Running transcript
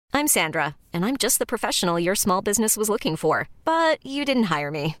I'm Sandra, and I'm just the professional your small business was looking for. But you didn't hire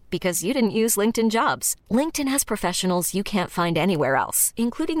me because you didn't use LinkedIn Jobs. LinkedIn has professionals you can't find anywhere else,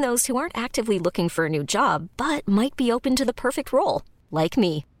 including those who aren't actively looking for a new job, but might be open to the perfect role, like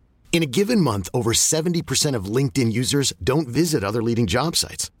me. In a given month, over 70% of LinkedIn users don't visit other leading job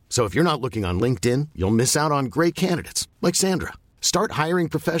sites. So if you're not looking on LinkedIn, you'll miss out on great candidates like Sandra. Start hiring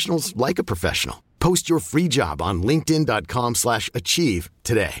professionals like a professional. Post your free job on linkedin.com/achieve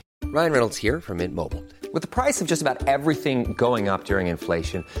today. Ryan Reynolds here from Mint Mobile. With the price of just about everything going up during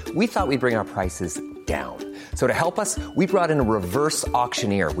inflation, we thought we'd bring our prices down. So to help us, we brought in a reverse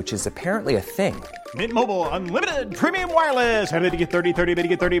auctioneer, which is apparently a thing. Mint Mobile Unlimited Premium Wireless. How to get 30, 30, how to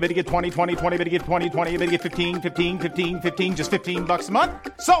get 30, how to get 20, 20, 20, how to get 20, 20, how to get 15, 15, 15, 15, just $15 a month?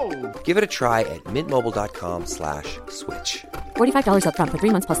 Sold! Give it a try at mintmobile.com/switch. $45 up front for 3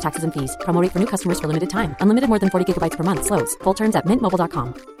 months plus taxes and fees. Promo rate for new customers for limited time. Unlimited more than 40 gigabytes per month. Slows full terms at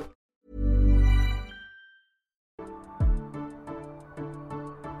mintmobile.com.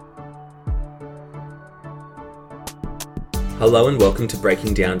 Hello and welcome to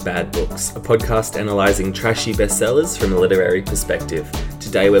Breaking Down Bad Books, a podcast analysing trashy bestsellers from a literary perspective.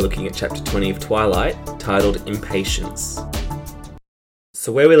 Today we're looking at chapter 20 of Twilight, titled Impatience.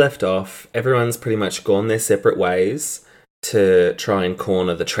 So where we left off, everyone's pretty much gone their separate ways to try and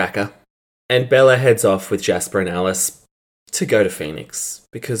corner the tracker. And Bella heads off with Jasper and Alice to go to Phoenix,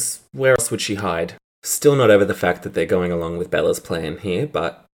 because where else would she hide? Still not over the fact that they're going along with Bella's plan here,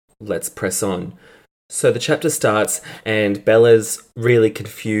 but let's press on. So the chapter starts and Bella's really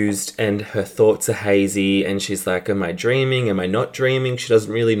confused and her thoughts are hazy and she's like, am I dreaming? Am I not dreaming? She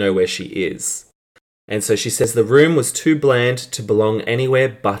doesn't really know where she is. And so she says the room was too bland to belong anywhere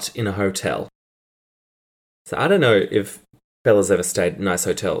but in a hotel. So I don't know if Bella's ever stayed in nice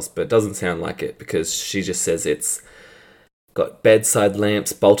hotels, but it doesn't sound like it because she just says it's got bedside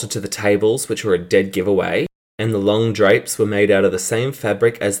lamps bolted to the tables, which were a dead giveaway, and the long drapes were made out of the same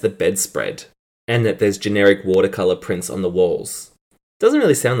fabric as the bedspread. And that there's generic watercolour prints on the walls. Doesn't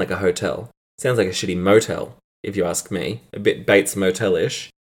really sound like a hotel. Sounds like a shitty motel, if you ask me. A bit Bates Motel-ish.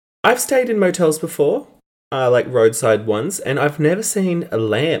 I've stayed in motels before, like roadside ones, and I've never seen a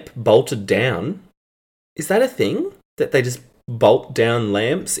lamp bolted down. Is that a thing? That they just bolt down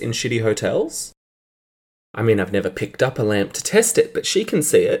lamps in shitty hotels? I mean, I've never picked up a lamp to test it, but she can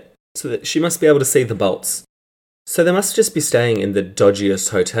see it, so that she must be able to see the bolts. So they must just be staying in the dodgiest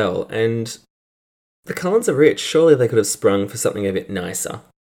hotel, and the Cullens are rich, surely they could have sprung for something a bit nicer.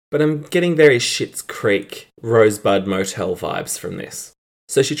 But I'm getting very Schitt's Creek, Rosebud Motel vibes from this.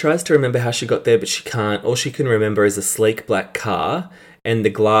 So she tries to remember how she got there, but she can't. All she can remember is a sleek black car, and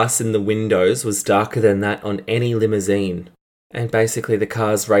the glass in the windows was darker than that on any limousine. And basically the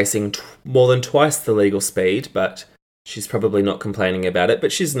car's racing more than twice the legal speed, but she's probably not complaining about it,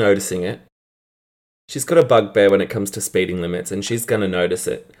 but she's noticing it. She's got a bugbear when it comes to speeding limits, and she's going to notice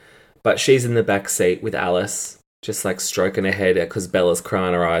it. But she's in the back seat with Alice, just like stroking her head because Bella's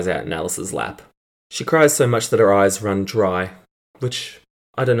crying her eyes out in Alice's lap. She cries so much that her eyes run dry, which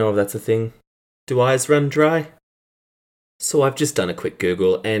I don't know if that's a thing. Do eyes run dry? So I've just done a quick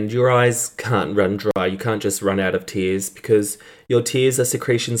Google, and your eyes can't run dry. You can't just run out of tears because your tears are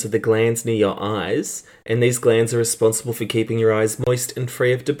secretions of the glands near your eyes, and these glands are responsible for keeping your eyes moist and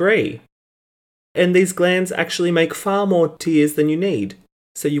free of debris. And these glands actually make far more tears than you need.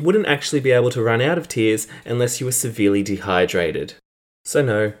 So you wouldn't actually be able to run out of tears unless you were severely dehydrated. So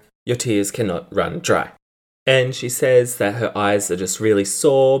no, your tears cannot run dry. And she says that her eyes are just really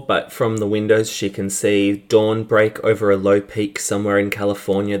sore, but from the windows she can see dawn break over a low peak somewhere in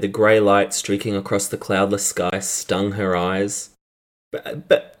California. The grey light streaking across the cloudless sky stung her eyes.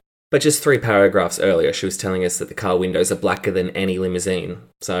 But just 3 paragraphs earlier she was telling us that the car windows are blacker than any limousine.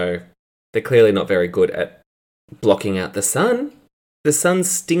 So they're clearly not very good at blocking out the sun. The sun's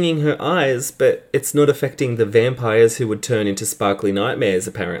stinging her eyes, but it's not affecting the vampires who would turn into sparkly nightmares,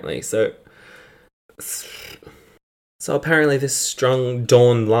 apparently. So apparently this strong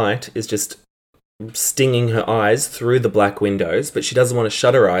dawn light is just stinging her eyes through the black windows, but she doesn't want to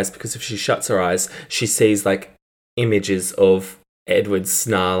shut her eyes because if she shuts her eyes, she sees, like, images of Edward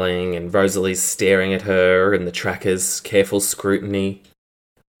snarling and Rosalie's staring at her and the tracker's careful scrutiny.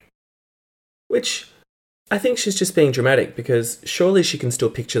 Which I think she's just being dramatic because surely she can still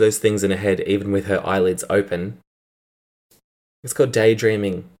picture those things in her head even with her eyelids open. It's called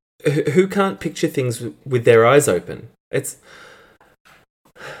daydreaming. Who can't picture things with their eyes open? It's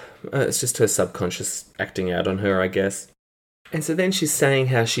just her subconscious acting out on her, I guess. And so then she's saying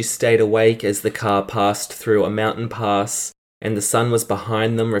how she stayed awake as the car passed through a mountain pass and the sun was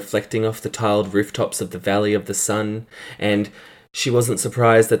behind them reflecting off the tiled rooftops of the Valley of the Sun, and she wasn't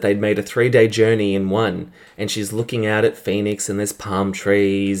surprised that they'd made a 3-day journey in one, and she's looking out at Phoenix and there's palm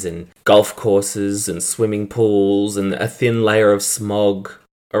trees and golf courses and swimming pools and a thin layer of smog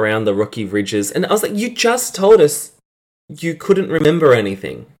around the rocky ridges. And I was like, you just told us you couldn't remember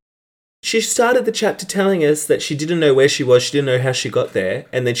anything. She started the chapter telling us that she didn't know where she was, she didn't know how she got there,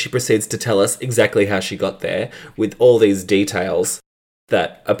 and then she proceeds to tell us exactly how she got there with all these details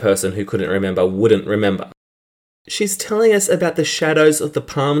that a person who couldn't remember wouldn't remember. She's telling us about the shadows of the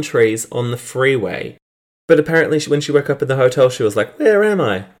palm trees on the freeway. But apparently when she woke up in the hotel, she was like, where am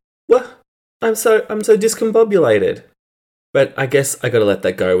I? What? I'm so discombobulated. But I guess I gotta let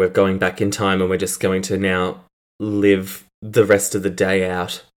that go. We're going back in time and we're just going to now live the rest of the day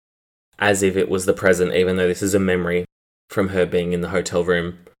out as if it was the present, even though this is a memory from her being in the hotel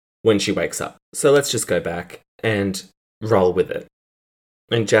room when she wakes up. So let's just go back and roll with it.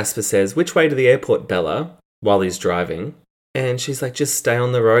 And Jasper says, which way to the airport, Bella? While he's driving. And she's like, just stay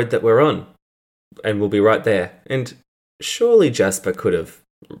on the road that we're on and we'll be right there. And surely Jasper could have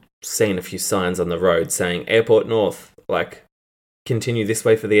seen a few signs on the road saying airport north, like continue this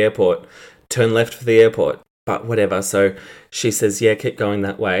way for the airport, turn left for the airport, but whatever. So she says, yeah, keep going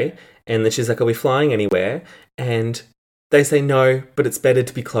that way. And then she's like, are we flying anywhere? And they say no, but it's better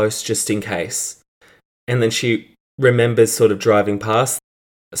to be close just in case. And then she remembers sort of driving past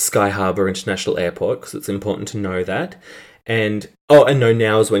Sky Harbor International Airport, because it's important to know that. And no,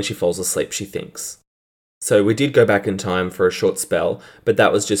 now is when she falls asleep, she thinks. So we did go back in time for a short spell, but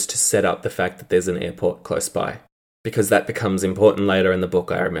that was just to set up the fact that there's an airport close by, because that becomes important later in the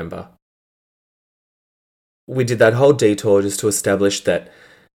book, I remember. We did that whole detour just to establish that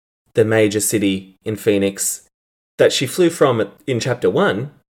the major city in Phoenix that she flew from in chapter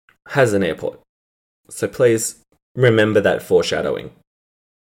 1 has an airport. So please remember that foreshadowing.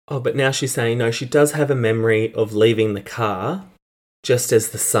 Oh, but now she's saying, no, she does have a memory of leaving the car just as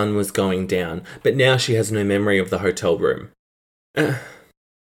the sun was going down. But now she has no memory of the hotel room.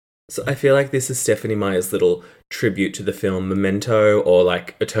 So I feel like this is Stephenie Meyer's little tribute to the film Memento or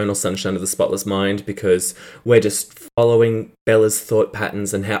like Eternal Sunshine of the Spotless Mind, because we're just following Bella's thought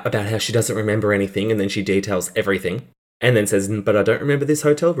patterns and about how she doesn't remember anything, and then she details everything and then says, but I don't remember this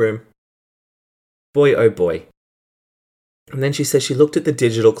hotel room. Boy, oh boy. And then she says she looked at the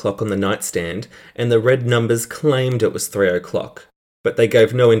digital clock on the nightstand and the red numbers claimed it was 3 o'clock, but they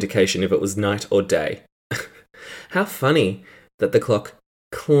gave no indication if it was night or day. How funny that the clock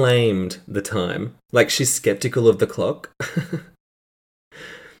claimed the time. Like she's skeptical of the clock.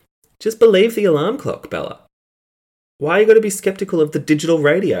 Just believe the alarm clock, Bella. Why you got to be skeptical of the digital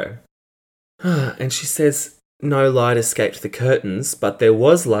radio? And she says no light escaped the curtains, but there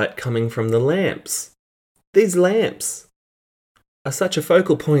was light coming from the lamps. These lamps are such a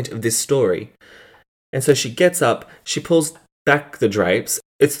focal point of this story. And so she gets up, she pulls back the drapes.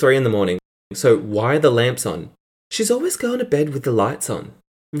 It's 3 a.m. So why are the lamps on? She's always going to bed with the lights on.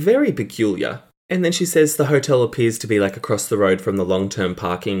 Very peculiar. And then she says the hotel appears to be like across the road from the long-term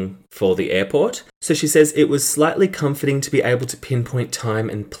parking for the airport. So she says it was slightly comforting to be able to pinpoint time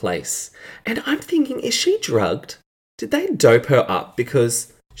and place. And I'm thinking, is she drugged? Did they dope her up?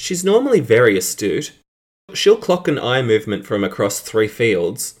 Because she's normally very astute. She'll clock an eye movement from across 3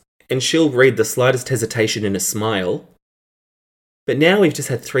 fields, and she'll read the slightest hesitation in a smile. But now we've just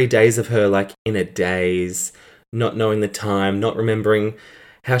had 3 days of her like in a daze, not knowing the time, not remembering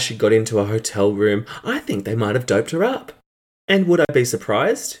how she got into a hotel room. I think they might have doped her up. And would I be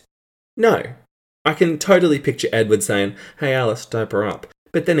surprised? No. I can totally picture Edward saying, hey Alice, dope her up.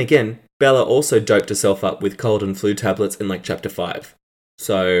 But then again, Bella also doped herself up with cold and flu tablets in like chapter 5.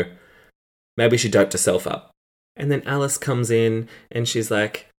 So maybe she doped herself up. And then Alice comes in and she's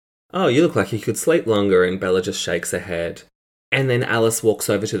like, oh, you look like you could sleep longer. And Bella just shakes her head. And then Alice walks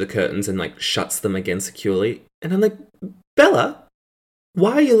over to the curtains and like shuts them again securely. And I'm like, Bella,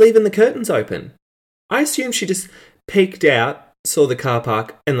 why are you leaving the curtains open? I assume she just peeked out, saw the car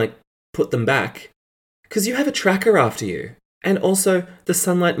park and like put them back. Because you have a tracker after you. And also, the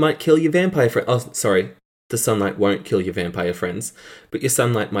sunlight might kill your vampire friends. Oh, sorry. The sunlight won't kill your vampire friends. But your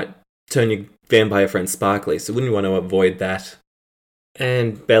sunlight might turn your vampire friends sparkly. So wouldn't you want to avoid that?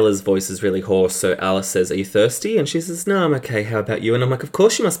 And Bella's voice is really hoarse. So Alice says, are you thirsty? And she says, no, I'm okay. How about you? And I'm like, of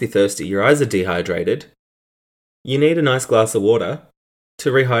course you must be thirsty. Your eyes are dehydrated. You need a nice glass of water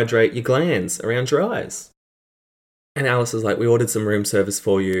to rehydrate your glands around your eyes. And Alice is like, we ordered some room service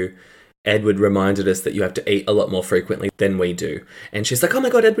for you. Edward reminded us that you have to eat a lot more frequently than we do. And she's like, oh my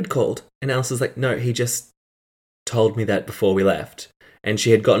God, Edward called. And Alice is like, no, he just told me that before we left. And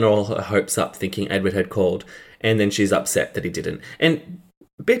she had gotten all her hopes up thinking Edward had called. And then she's upset that he didn't. And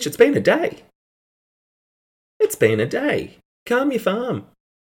bitch, it's been a day. It's been a day. calm your farm.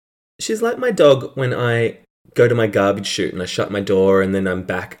 She's like my dog when I go to my garbage chute and I shut my door and then I'm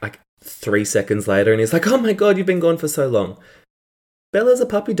back like 3 seconds later and he's like, oh my God, you've been gone for so long. Bella's a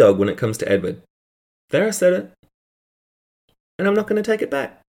puppy dog when it comes to Edward. There, I said it. And I'm not going to take it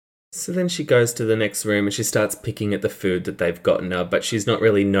back. So then she goes to the next room and she starts picking at the food that they've gotten her, but she's not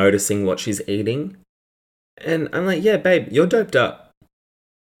really noticing what she's eating. And I'm like, yeah, babe, you're doped up.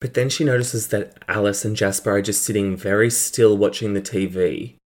 But then she notices that Alice and Jasper are just sitting very still watching the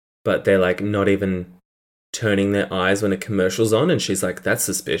TV, but they're like not even turning their eyes when a commercial's on. And she's like, that's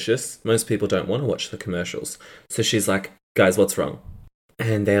suspicious. Most people don't want to watch the commercials. So she's like, guys, what's wrong?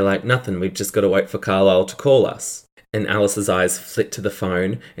 And they're like, nothing. We've just got to wait for Carlisle to call us. And Alice's eyes flit to the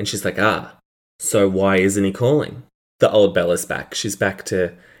phone and she's like, so why isn't he calling? The old Bella's back. She's back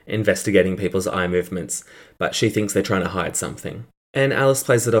to investigating people's eye movements, but she thinks they're trying to hide something. And Alice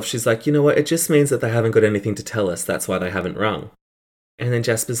plays it off. She's like, you know what? It just means that they haven't got anything to tell us. That's why they haven't rung. And then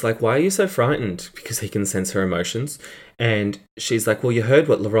Jasper's like, why are you so frightened? Because he can sense her emotions. And she's like, well, you heard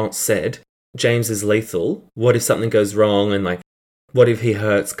what Laurent said. James is lethal. What if something goes wrong? And like, what if he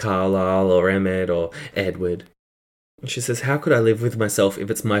hurts Carlisle or Emmett or Edward? And she says, how could I live with myself if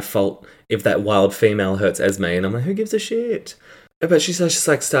it's my fault if that wild female hurts Esme? And I'm like, who gives a shit? But she just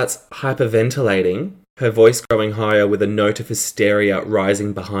like starts hyperventilating, her voice growing higher with a note of hysteria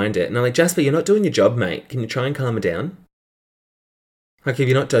rising behind it. And I'm like, Jasper, you're not doing your job, mate. Can you try and calm her down? Like, if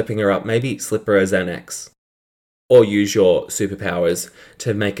you're not doping her up, maybe slip her a Xanax. Or use your superpowers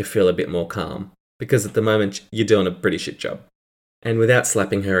to make her feel a bit more calm. Because at the moment, you're doing a pretty shit job. And without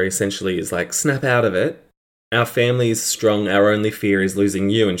slapping her, essentially is like, snap out of it. Our family is strong, our only fear is losing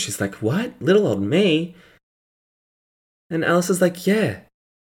you. And she's like, what? Little old me? And Alice is like, yeah.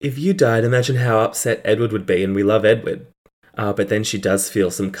 If you died, imagine how upset Edward would be, and we love Edward. But then she does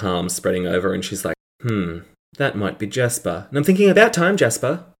feel some calm spreading over, and she's like, that might be Jasper. And I'm thinking, about time,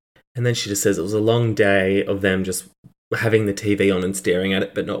 Jasper. And then she just says it was a long day of them just having the TV on and staring at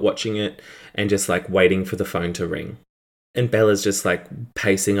it, but not watching it, and just like waiting for the phone to ring. And Bella's just like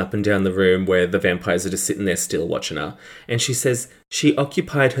pacing up and down the room where the vampires are just sitting there still watching her. And she says she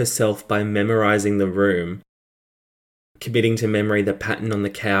occupied herself by memorizing the room, committing to memory the pattern on the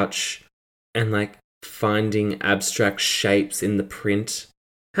couch, and like finding abstract shapes in the print.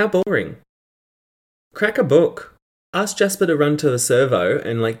 How boring. Crack a book. Ask Jasper to run to a servo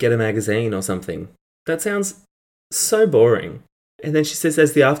and like get a magazine or something. That sounds so boring. And then she says,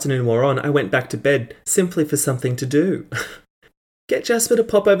 as the afternoon wore on, I went back to bed simply for something to do. Get Jasper to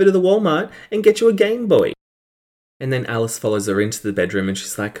pop over to the Walmart and get you a Game Boy. And then Alice follows her into the bedroom and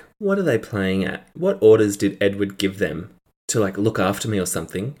she's like, what are they playing at? What orders did Edward give them? To like look after me or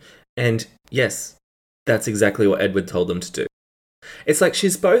something? And yes, that's exactly what Edward told them to do. It's like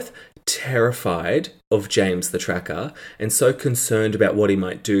she's both terrified of James the Tracker and so concerned about what he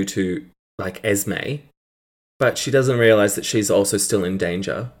might do to like Esme, but she doesn't realise that she's also still in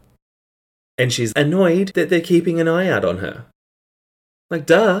danger. And she's annoyed that they're keeping an eye out on her. Like,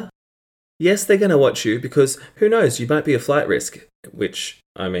 duh. Yes, they're going to watch you because, who knows, you might be a flight risk. Which,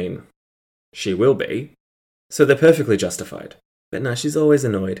 I mean, she will be. So they're perfectly justified. But no, she's always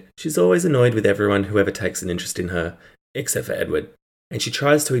annoyed. She's always annoyed with everyone who ever takes an interest in her, except for Edward. And she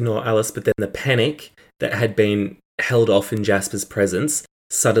tries to ignore Alice, but then the panic that had been held off in Jasper's presence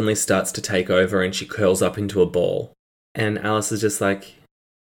suddenly starts to take over and she curls up into a ball. And Alice is just like,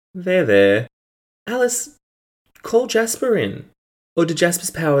 there. Alice, call Jasper in. Or do Jasper's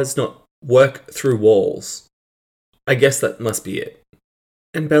powers not work through walls? I guess that must be it.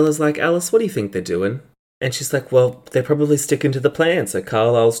 And Bella's like, Alice, what do you think they're doing? And she's like, well, they're probably sticking to the plan. So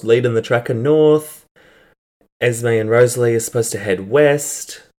Carlisle's leading the tracker north. Esme and Rosalie are supposed to head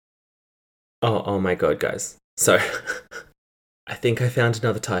west. Oh my God, guys. So, I think I found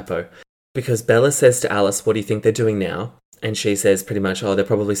another typo. Because Bella says to Alice, what do you think they're doing now? And she says pretty much, they're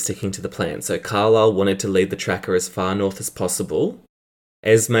probably sticking to the plan. So Carlisle wanted to lead the tracker as far north as possible.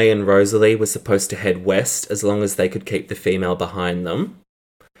 Esme and Rosalie were supposed to head west as long as they could keep the female behind them.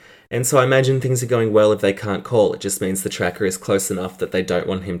 And so I imagine things are going well if they can't call. It just means the tracker is close enough that they don't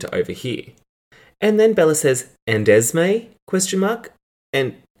want him to overhear. And then Bella says, and Esme? ?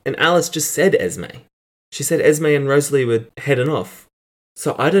 And Alice just said Esme. She said Esme and Rosalie were heading off.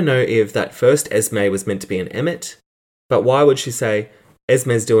 So I don't know if that first Esme was meant to be an Emmett, but why would she say,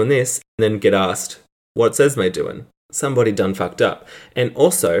 Esme's doing this, and then get asked, what's Esme doing? Somebody done fucked up. And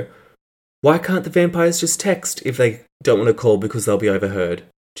also, why can't the vampires just text if they don't want to call because they'll be overheard?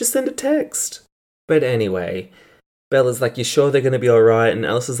 Just send a text. But anyway, Bella's like, you sure they're going to be alright? And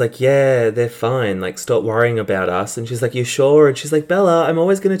Alice is like, yeah, they're fine. Like, stop worrying about us. And she's like, you sure? And she's like, Bella, I'm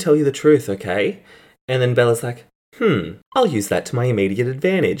always going to tell you the truth, okay? And then Bella's like, I'll use that to my immediate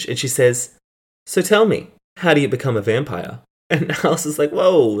advantage. And she says, so tell me, how do you become a vampire? And Alice is like,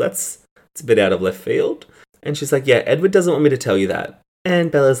 whoa, that's a bit out of left field. And she's like, yeah, Edward doesn't want me to tell you that.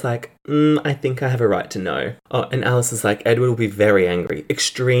 And Bella's like, I think I have a right to know. Oh, and Alice is like, Edward will be very angry,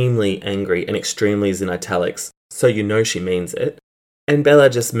 extremely angry, and extremely is in italics, so you know she means it. And Bella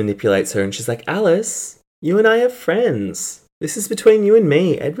just manipulates her and she's like, Alice, you and I are friends. This is between you and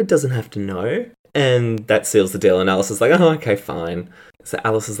me. Edward doesn't have to know. And that seals the deal. And Alice is like, oh, okay, fine. So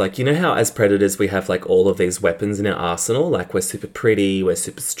Alice is like, you know how as predators we have like all of these weapons in our arsenal? Like we're super pretty, we're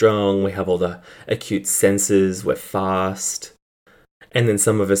super strong, we have all the acute senses, we're fast. And then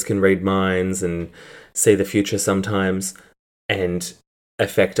some of us can read minds and see the future sometimes and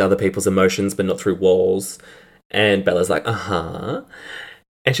affect other people's emotions, but not through walls. And Bella's like, uh-huh.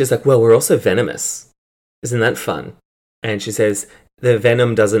 And she's like, well, we're also venomous. Isn't that fun? And she says, the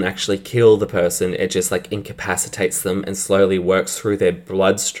venom doesn't actually kill the person, it just like incapacitates them and slowly works through their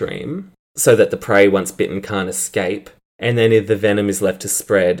bloodstream so that the prey once bitten can't escape. And then if the venom is left to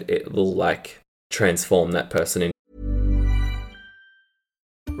spread, it will like transform that person in.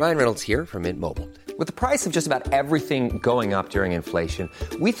 Ryan Reynolds here from Mint Mobile. With the price of just about everything going up during inflation,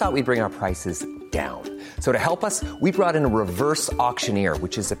 we thought we'd bring our prices down. So to help us, we brought in a reverse auctioneer,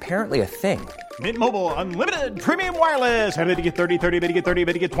 which is apparently a thing. Mint Mobile Unlimited Premium Wireless. How to get 30, 30, bit to get 30,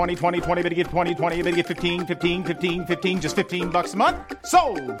 bit to get 20, 20, 20, bit to get 20, 20, bit to get 15, 15, 15, 15, just $15 a month?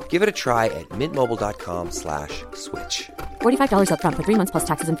 Sold! Give it a try at mintmobile.com/switch. $45 up front for 3 months plus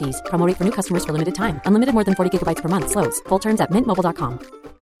taxes and fees. Promo rate for new customers for limited time. Unlimited more than 40 gigabytes per month. Slows full terms at mintmobile.com.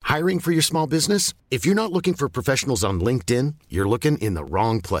 Hiring for your small business? If you're not looking for professionals on LinkedIn, you're looking in the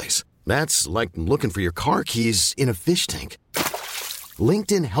wrong place. That's like looking for your car keys in a fish tank.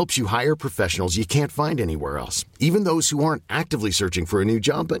 LinkedIn helps you hire professionals you can't find anywhere else, even those who aren't actively searching for a new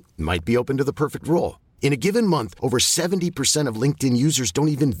job but might be open to the perfect role. In a given month, over 70% of LinkedIn users don't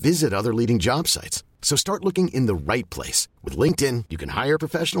even visit other leading job sites. So start looking in the right place. With LinkedIn, you can hire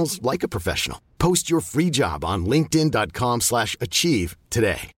professionals like a professional. Post your free job on linkedin.com/achieve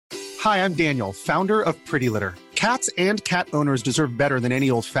today. Hi, I'm Daniel, founder of Pretty Litter. Cats and cat owners deserve better than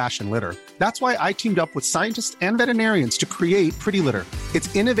any old-fashioned litter. That's why I teamed up with scientists and veterinarians to create Pretty Litter.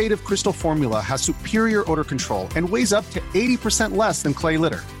 Its innovative crystal formula has superior odor control and weighs up to 80% less than clay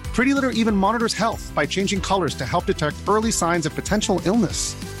litter. Pretty Litter even monitors health by changing colors to help detect early signs of potential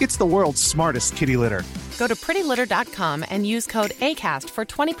illness. It's the world's smartest kitty litter. Go to prettylitter.com and use code ACAST for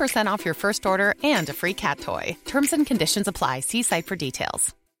 20% off your first order and a free cat toy. Terms and conditions apply. See site for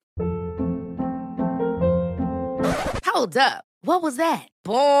details. Hold up. What was that?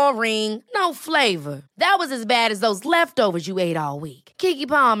 Boring. No flavor. That was as bad as those leftovers you ate all week. Keke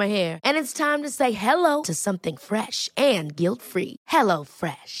Palmer here, and it's time to say hello to something fresh and guilt-free. Hello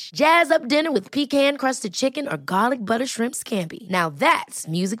Fresh. Jazz up dinner with pecan-crusted chicken or garlic butter shrimp scampi. Now that's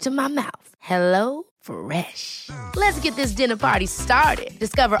music to my mouth. Hello Fresh. Let's get this dinner party started.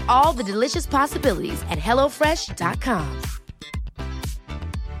 Discover all the delicious possibilities at hellofresh.com.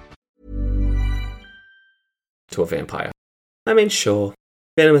 To a vampire. I mean, sure,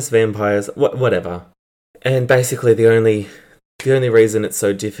 venomous vampires, whatever. And basically the only reason it's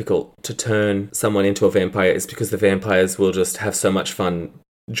so difficult to turn someone into a vampire is because the vampires will just have so much fun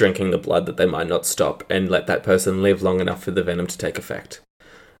drinking the blood that they might not stop and let that person live long enough for the venom to take effect.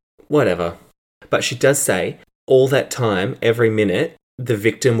 Whatever. But she does say, all that time, every minute, the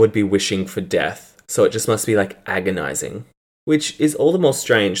victim would be wishing for death. So it just must be like agonizing. Which is all the more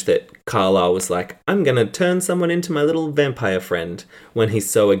strange that Carlisle was like, I'm going to turn someone into my little vampire friend, when he's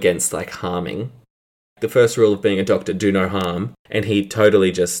so against, like, harming. The first rule of being a doctor, do no harm, and he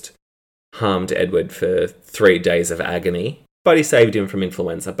totally just harmed Edward for 3 days of agony. But he saved him from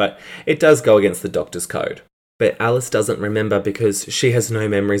influenza, but it does go against the doctor's code. But Alice doesn't remember because she has no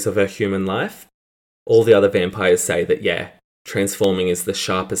memories of her human life. All the other vampires say that, yeah, transforming is the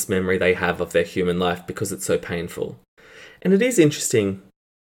sharpest memory they have of their human life because it's so painful. And it is interesting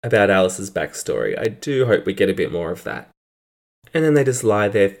about Alice's backstory. I do hope we get a bit more of that. And then they just lie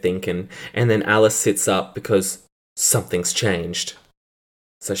there thinking, and then Alice sits up because something's changed.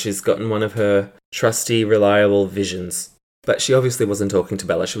 So she's gotten one of her trusty, reliable visions. But she obviously wasn't talking to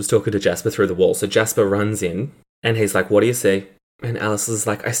Bella, she was talking to Jasper through the wall. So Jasper runs in, and he's like, what do you see? And Alice is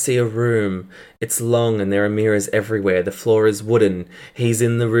like, I see a room. It's long and there are mirrors everywhere. The floor is wooden. He's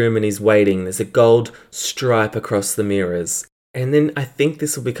in the room and he's waiting. There's a gold stripe across the mirrors. And then I think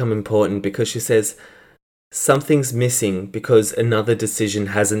this will become important because she says, something's missing because another decision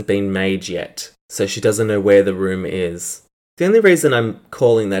hasn't been made yet. So she doesn't know where the room is. The only reason I'm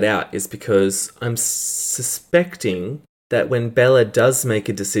calling that out is because I'm suspecting that when Bella does make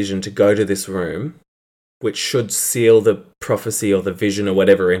a decision to go to this room, which should seal the prophecy or the vision or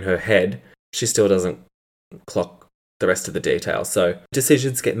whatever in her head, she still doesn't clock the rest of the details. So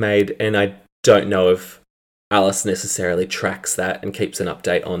decisions get made, and I don't know if Alice necessarily tracks that and keeps an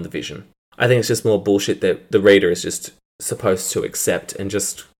update on the vision. I think it's just more bullshit that the reader is just supposed to accept and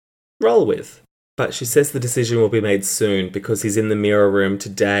just roll with. But she says the decision will be made soon because he's in the mirror room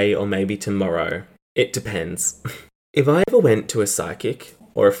today or maybe tomorrow. It depends. If I ever went to a psychic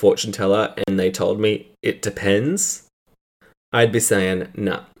or a fortune teller and they told me it depends, I'd be saying,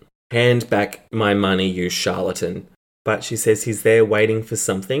 nah, hand back my money, you charlatan. But she says he's there waiting for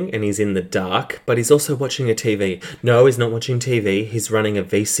something and he's in the dark, but he's also watching a TV. No, he's not watching TV. He's running a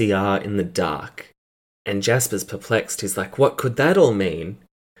VCR in the dark. And Jasper's perplexed. He's like, what could that all mean?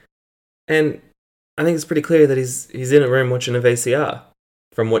 And I think it's pretty clear that he's in a room watching a VCR,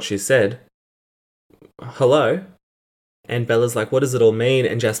 from what she said. Hello? And Bella's like, what does it all mean?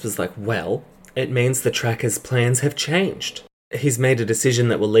 And Jasper's like, well, it means the tracker's plans have changed. He's made a decision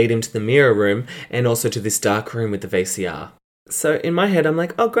that will lead him to the mirror room and also to this dark room with the VCR. So in my head, I'm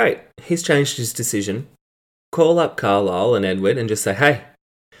like, oh great, he's changed his decision. Call up Carlisle and Edward and just say, hey,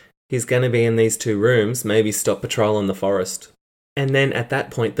 he's going to be in these two rooms, maybe stop patrolling the forest. And then at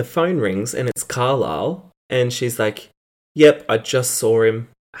that point, the phone rings and it's Carlisle. And she's like, yep, I just saw him,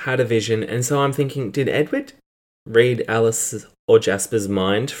 had a vision. And so I'm thinking, did Edward read Alice or Jasper's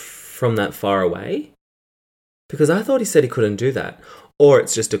mind from that far away? Because I thought he said he couldn't do that. Or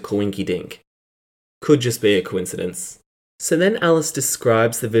it's just a coinky-dink. Could just be a coincidence. So then Alice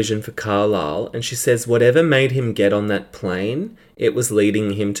describes the vision for Carlisle and she says whatever made him get on that plane, it was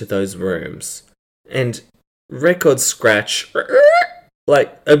leading him to those rooms. And record scratch,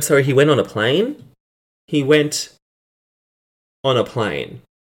 he went on a plane? He went on a plane.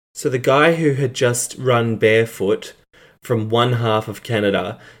 So the guy who had just run barefoot from one half of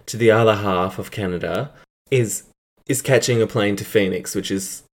Canada to the other half of Canada is catching a plane to Phoenix, which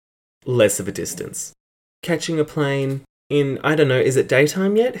is less of a distance. Catching a plane in, I don't know, is it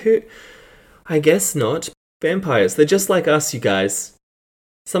daytime yet? I guess not. Vampires, they're just like us, you guys.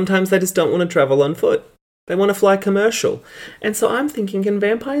 Sometimes they just don't want to travel on foot. They want to fly commercial. And so I'm thinking, can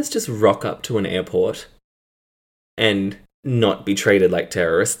vampires just rock up to an airport and not be treated like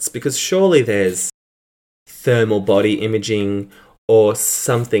terrorists? Because surely there's thermal body imaging or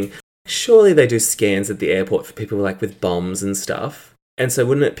something. Surely they do scans at the airport for people like with bombs and stuff. And so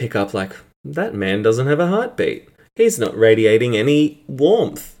wouldn't it pick up like, that man doesn't have a heartbeat. He's not radiating any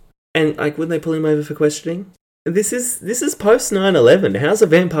warmth. And like, wouldn't they pull him over for questioning? This is post 9/11. How's a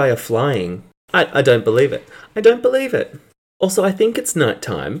vampire flying? I don't believe it. I don't believe it. Also, I think it's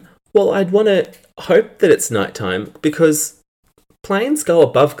nighttime. Well, I'd want to hope that it's nighttime because planes go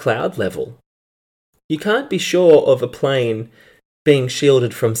above cloud level. You can't be sure of a plane being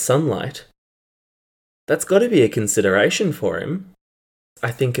shielded from sunlight. That's got to be a consideration for him.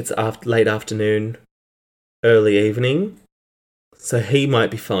 I think it's late afternoon, early evening, so he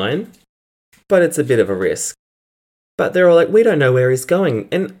might be fine, but it's a bit of a risk. But they're all like, we don't know where he's going,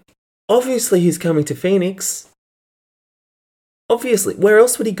 and obviously he's coming to Phoenix. Obviously, where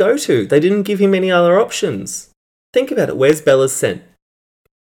else would he go to? They didn't give him any other options. Think about it, where's Bella's scent?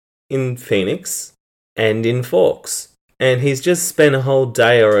 In Phoenix and in Forks. And he's just spent a whole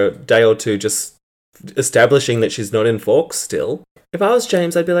day or a day or two just establishing that she's not in Forks still. If I was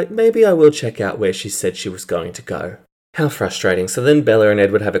James, I'd be like, maybe I will check out where she said she was going to go. How frustrating. So then Bella and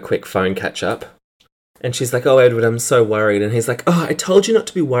Edward have a quick phone catch-up. And she's like, oh, Edward, I'm so worried. And he's like, oh, I told you not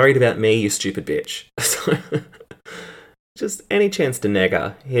to be worried about me, you stupid bitch. So just any chance to neg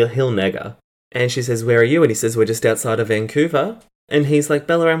her, he'll neg her. And she says, where are you? And he says, we're just outside of Vancouver. And he's like,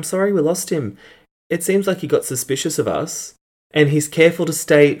 Bella, I'm sorry we lost him. It seems like he got suspicious of us. And he's careful to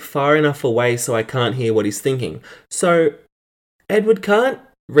stay far enough away so I can't hear what he's thinking. So Edward can't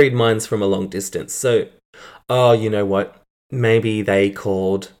read minds from a long distance. So, oh, you know what? Maybe they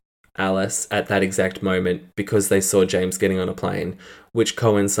called Alice at that exact moment because they saw James getting on a plane, which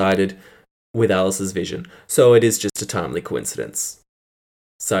coincided with Alice's vision. So it is just a timely coincidence.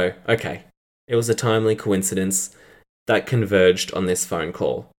 So, okay. It was a timely coincidence that converged on this phone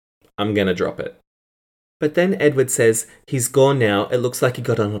call. I'm going to drop it. But then Edward says, he's gone now, it looks like he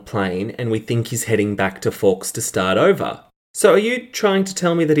got on a plane, and we think he's heading back to Forks to start over. So are you trying to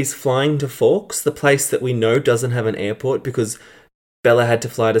tell me that he's flying to Forks, the place that we know doesn't have an airport because Bella had to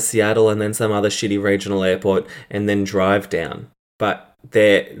fly to Seattle and then some other shitty regional airport and then drive down? But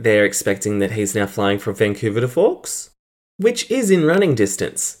they're expecting that he's now flying from Vancouver to Forks? Which is in running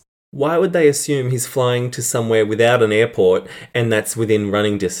distance. Why would they assume he's flying to somewhere without an airport and that's within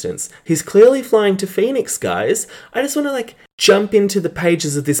running distance? He's clearly flying to Phoenix, guys. I just want to, jump into the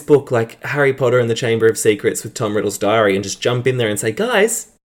pages of this book like Harry Potter and the Chamber of Secrets with Tom Riddle's diary and just jump in there and say,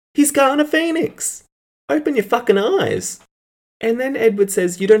 guys, he's going to Phoenix. Open your fucking eyes. And then Edward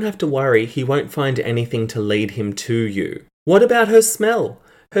says, you don't have to worry, he won't find anything to lead him to you. What about her smell?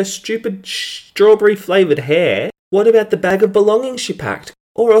 Her stupid strawberry-flavoured hair? What about the bag of belongings she packed?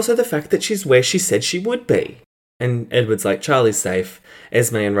 Or also the fact that she's where she said she would be? And Edward's like, Charlie's safe.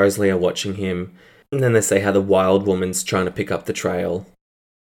 Esme and Rosalie are watching him. And then they say how the wild woman's trying to pick up the trail.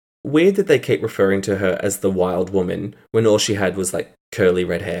 Weird that they keep referring to her as the wild woman when all she had was like curly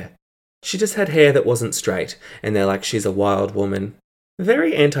red hair. She just had hair that wasn't straight, and they're like, she's a wild woman.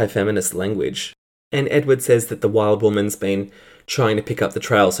 Very anti-feminist language. And Edward says that the wild woman's been trying to pick up the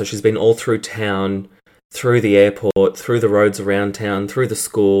trail, so she's been all through town, through the airport, through the roads around town, through the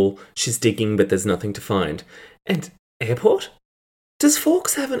school. She's digging, but there's nothing to find. And airport? Does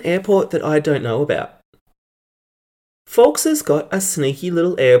Fawkes have an airport that I don't know about? Fawkes has got a sneaky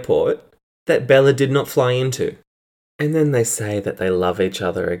little airport that Bella did not fly into. And then they say that they love each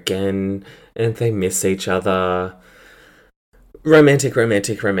other again, and they miss each other. Romantic,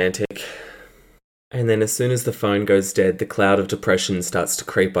 romantic, romantic. And then as soon as the phone goes dead, the cloud of depression starts to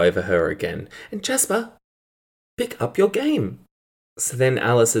creep over her again. And Jasper, pick up your game. So then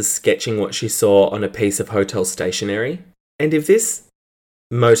Alice is sketching what she saw on a piece of hotel stationery. And if this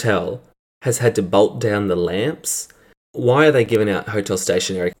motel has had to bolt down the lamps, why are they giving out hotel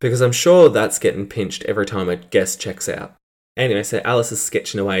stationery? Because I'm sure that's getting pinched every time a guest checks out. Anyway, so Alice is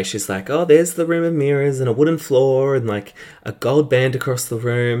sketching away. She's like, oh, there's the room of mirrors and a wooden floor and like a gold band across the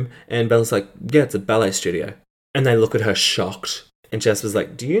room. And Bella's like, yeah, it's a ballet studio. And they look at her shocked. And Jasper's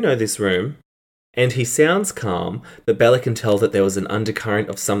like, do you know this room? And he sounds calm, but Bella can tell that there was an undercurrent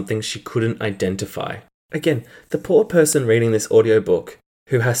of something she couldn't identify. Again, the poor person reading this audiobook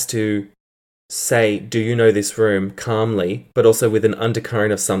who has to say, do you know this room, calmly, but also with an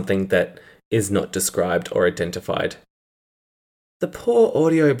undercurrent of something that is not described or identified. The poor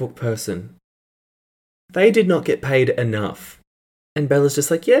audiobook person. They did not get paid enough. And Bella's just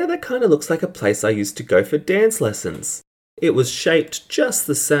like, yeah, that kind of looks like a place I used to go for dance lessons. It was shaped just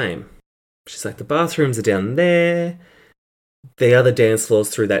the same. She's like, the bathrooms are down there. The other dance floor's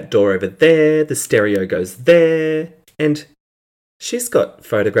through that door over there. The stereo goes there. And she's got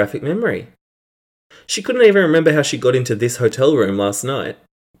photographic memory. She couldn't even remember how she got into this hotel room last night.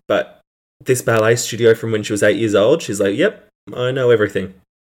 But this ballet studio from when she was 8 years old, she's like, yep, I know everything.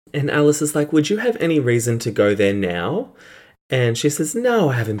 And Alice is like, would you have any reason to go there now? And she says, no,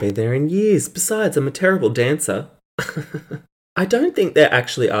 I haven't been there in years. Besides, I'm a terrible dancer. I don't think they're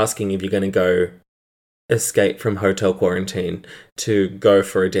actually asking if you're going to go escape from hotel quarantine to go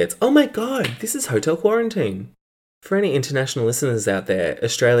for a dance. Oh my God, this is hotel quarantine. For any international listeners out there,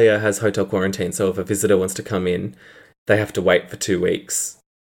 Australia has hotel quarantine, so if a visitor wants to come in, they have to wait for 2 weeks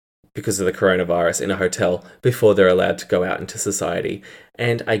because of the coronavirus in a hotel before they're allowed to go out into society.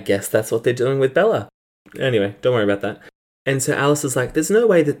 And I guess that's what they're doing with Bella. Anyway, don't worry about that. And so Alice is like, there's no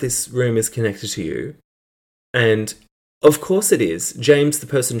way that this room is connected to you. And of course it is. James, the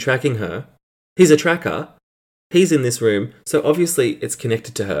person tracking her, he's a tracker. He's in this room, so obviously it's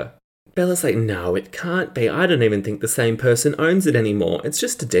connected to her. Bella's like, no, it can't be. I don't even think the same person owns it anymore. It's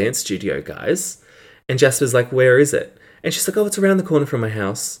just a dance studio, guys. And Jasper's like, where is it? And she's like, oh, it's around the corner from my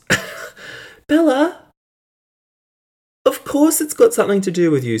house. Bella, of course it's got something to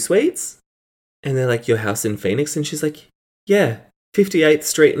do with you, sweets. And they're like, your house in Phoenix? And she's like, yeah, 58th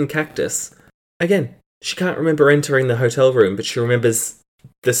Street and Cactus. Again, she can't remember entering the hotel room, but she remembers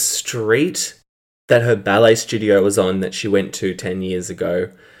the street that her ballet studio was on that she went to 10 years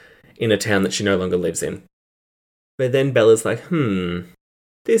ago in a town that she no longer lives in. But then Bella's like,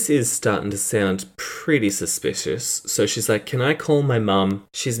 this is starting to sound pretty suspicious. So she's like, can I call my mum?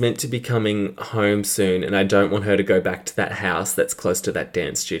 She's meant to be coming home soon, and I don't want her to go back to that house that's close to that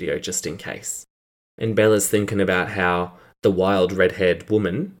dance studio just in case. And Bella's thinking about how the wild red-haired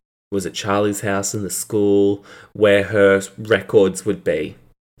woman was at Charlie's house in the school where her records would be.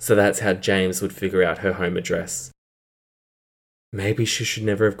 So that's how James would figure out her home address. Maybe she should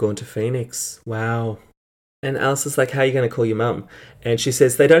never have gone to Phoenix. Wow. And Alice is like, how are you going to call your mum? And she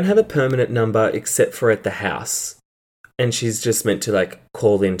says they don't have a permanent number except for at the house. And she's just meant to like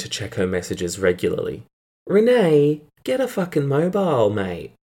call in to check her messages regularly. Renee, get a fucking mobile,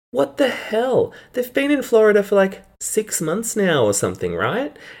 mate. What the hell? They've been in Florida for like 6 months now or something,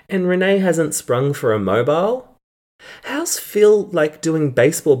 right? And Renee hasn't sprung for a mobile? How's Phil like doing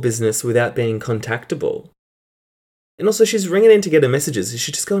baseball business without being contactable? And also she's ringing in to get her messages. Is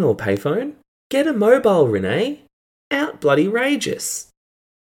she just going to a payphone? Get a mobile, Renee. Out bloody rageous.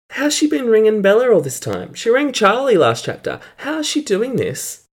 How's she been ringing Bella all this time? She rang Charlie last chapter. How's she doing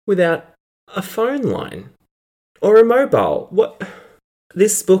this without a phone line? Or a mobile? What?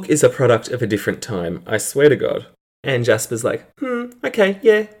 This book is a product of a different time, I swear to God. And Jasper's like, okay,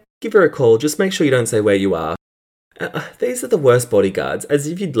 yeah, give her a call. Just make sure you don't say where you are. These are the worst bodyguards, as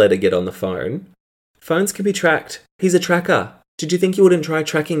if you'd let her get on the phone. Phones can be tracked. He's a tracker. Did you think you wouldn't try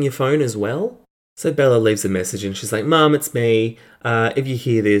tracking your phone as well? So Bella leaves a message and she's like, Mum, it's me. If you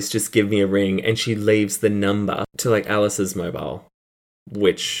hear this, just give me a ring. And she leaves the number to like Alice's mobile,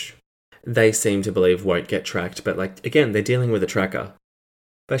 which they seem to believe won't get tracked. But like, again, they're dealing with a tracker.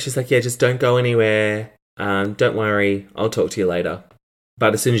 But she's like, yeah, just don't go anywhere. Don't worry. I'll talk to you later.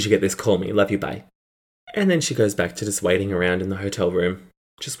 But as soon as you get this, call me. Love you, bye. And then she goes back to just waiting around in the hotel room,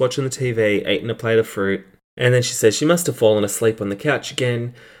 just watching the TV, eating a plate of fruit. And then she says she must have fallen asleep on the couch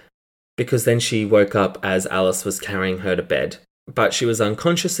again, because then she woke up as Alice was carrying her to bed. But she was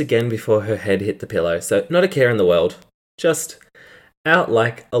unconscious again before her head hit the pillow, so not a care in the world. Just out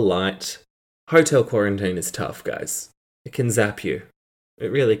like a light. Hotel quarantine is tough, guys. It can zap you.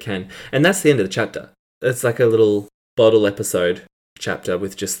 It really can. And that's the end of the chapter. It's like a little bottle episode chapter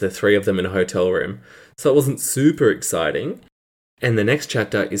with just the three of them in a hotel room. So it wasn't super exciting. And the next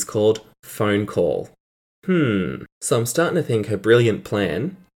chapter is called Phone Call. So I'm starting to think her brilliant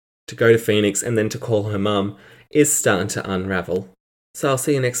plan to go to Phoenix and then to call her mum is starting to unravel. So I'll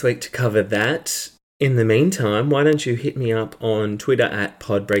see you next week to cover that. In the meantime, why don't you hit me up on Twitter at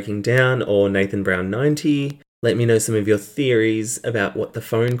PodBreakingDown or NathanBrown90. Let me know some of your theories about what the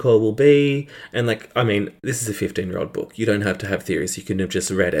phone call will be. And this is a 15-year-old book. You don't have to have theories. You can have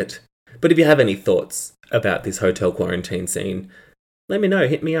just read it. But if you have any thoughts about this hotel quarantine scene, let me know.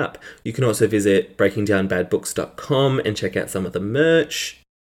 Hit me up. You can also visit breakingdownbadbooks.com and check out some of the merch.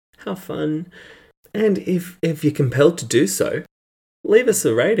 How fun. And if you're compelled to do so, leave us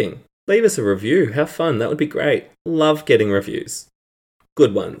a rating. Leave us a review. How fun. That would be great. Love getting reviews.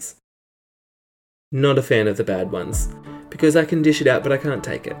 Good ones. Not a fan of the bad ones, because I can dish it out, but I can't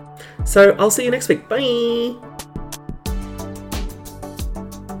take it. So I'll see you next week. Bye!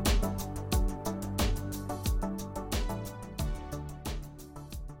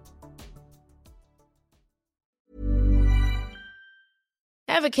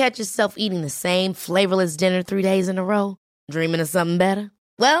 Ever catch yourself eating the same flavorless dinner 3 days in a row? Dreaming of something better?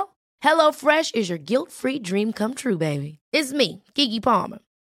 Well, HelloFresh is your guilt-free dream come true, baby. It's me, Keke Palmer.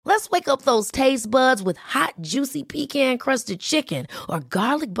 Let's wake up those taste buds with hot, juicy pecan-crusted chicken or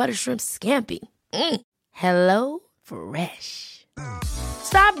garlic butter shrimp scampi. Hello Fresh.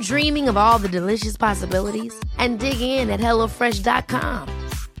 Stop dreaming of all the delicious possibilities and dig in at HelloFresh.com.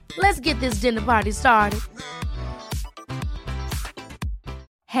 Let's get this dinner party started.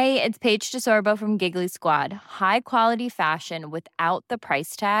 Hey, it's Paige DeSorbo from Giggly Squad. High quality fashion without the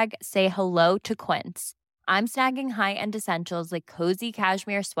price tag. Say hello to Quince. I'm snagging high-end essentials like cozy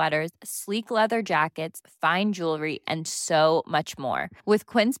cashmere sweaters, sleek leather jackets, fine jewelry, and so much more. With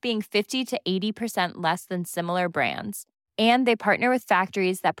Quince being 50 to 80% less than similar brands. And they partner with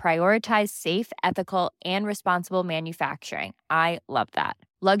factories that prioritize safe, ethical, and responsible manufacturing. I love that.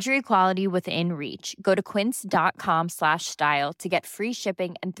 Luxury quality within reach. Go to quince.com/style to get free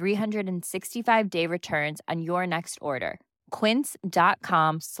shipping and 365-day returns on your next order.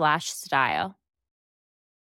 Quince.com/style.